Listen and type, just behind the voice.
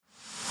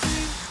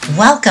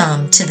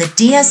Welcome to the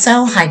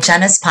DSO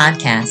Hygienist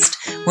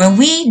Podcast, where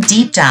we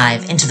deep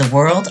dive into the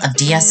world of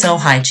DSO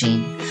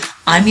hygiene.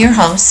 I'm your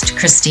host,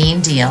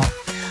 Christine Deal.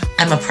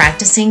 I'm a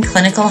practicing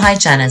clinical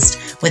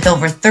hygienist with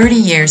over 30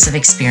 years of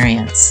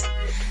experience.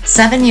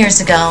 7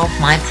 years ago,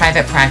 my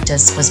private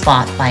practice was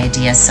bought by a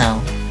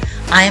DSO.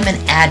 I am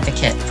an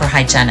advocate for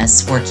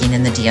hygienists working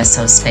in the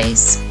DSO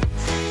space.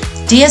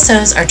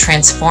 DSOs are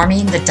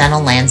transforming the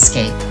dental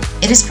landscape.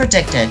 It is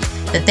predicted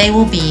that they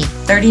will be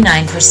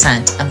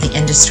 39% of the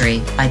industry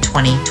by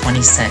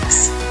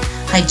 2026.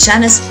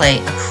 Hygienists play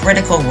a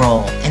critical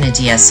role in a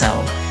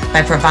DSO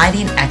by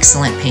providing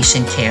excellent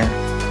patient care.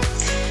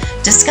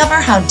 Discover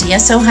how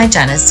DSO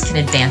hygienists can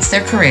advance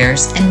their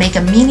careers and make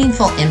a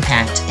meaningful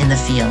impact in the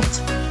field.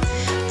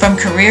 From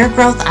career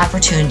growth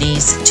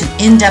opportunities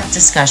to in-depth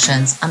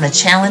discussions on the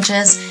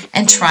challenges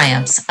and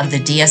triumphs of the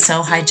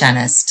DSO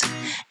hygienist,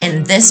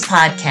 in this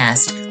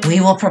podcast, we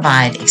will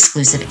provide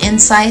exclusive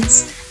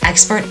insights,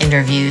 expert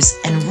interviews,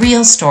 and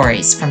real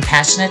stories from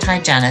passionate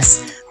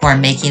hygienists who are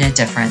making a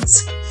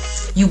difference.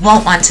 You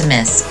won't want to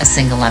miss a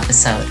single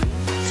episode.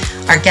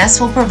 Our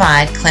guests will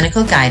provide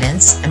clinical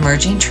guidance,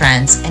 emerging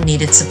trends, and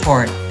needed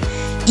support.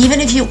 Even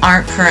if you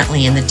aren't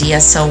currently in the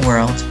DSO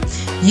world,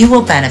 you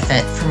will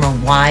benefit from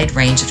a wide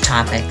range of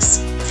topics.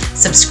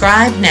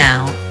 Subscribe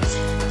now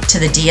to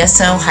the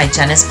DSO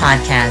Hygienist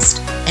Podcast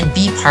and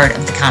be part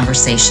of the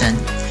conversation.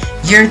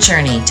 Your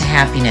journey to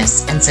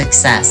happiness and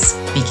success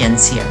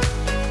begins here.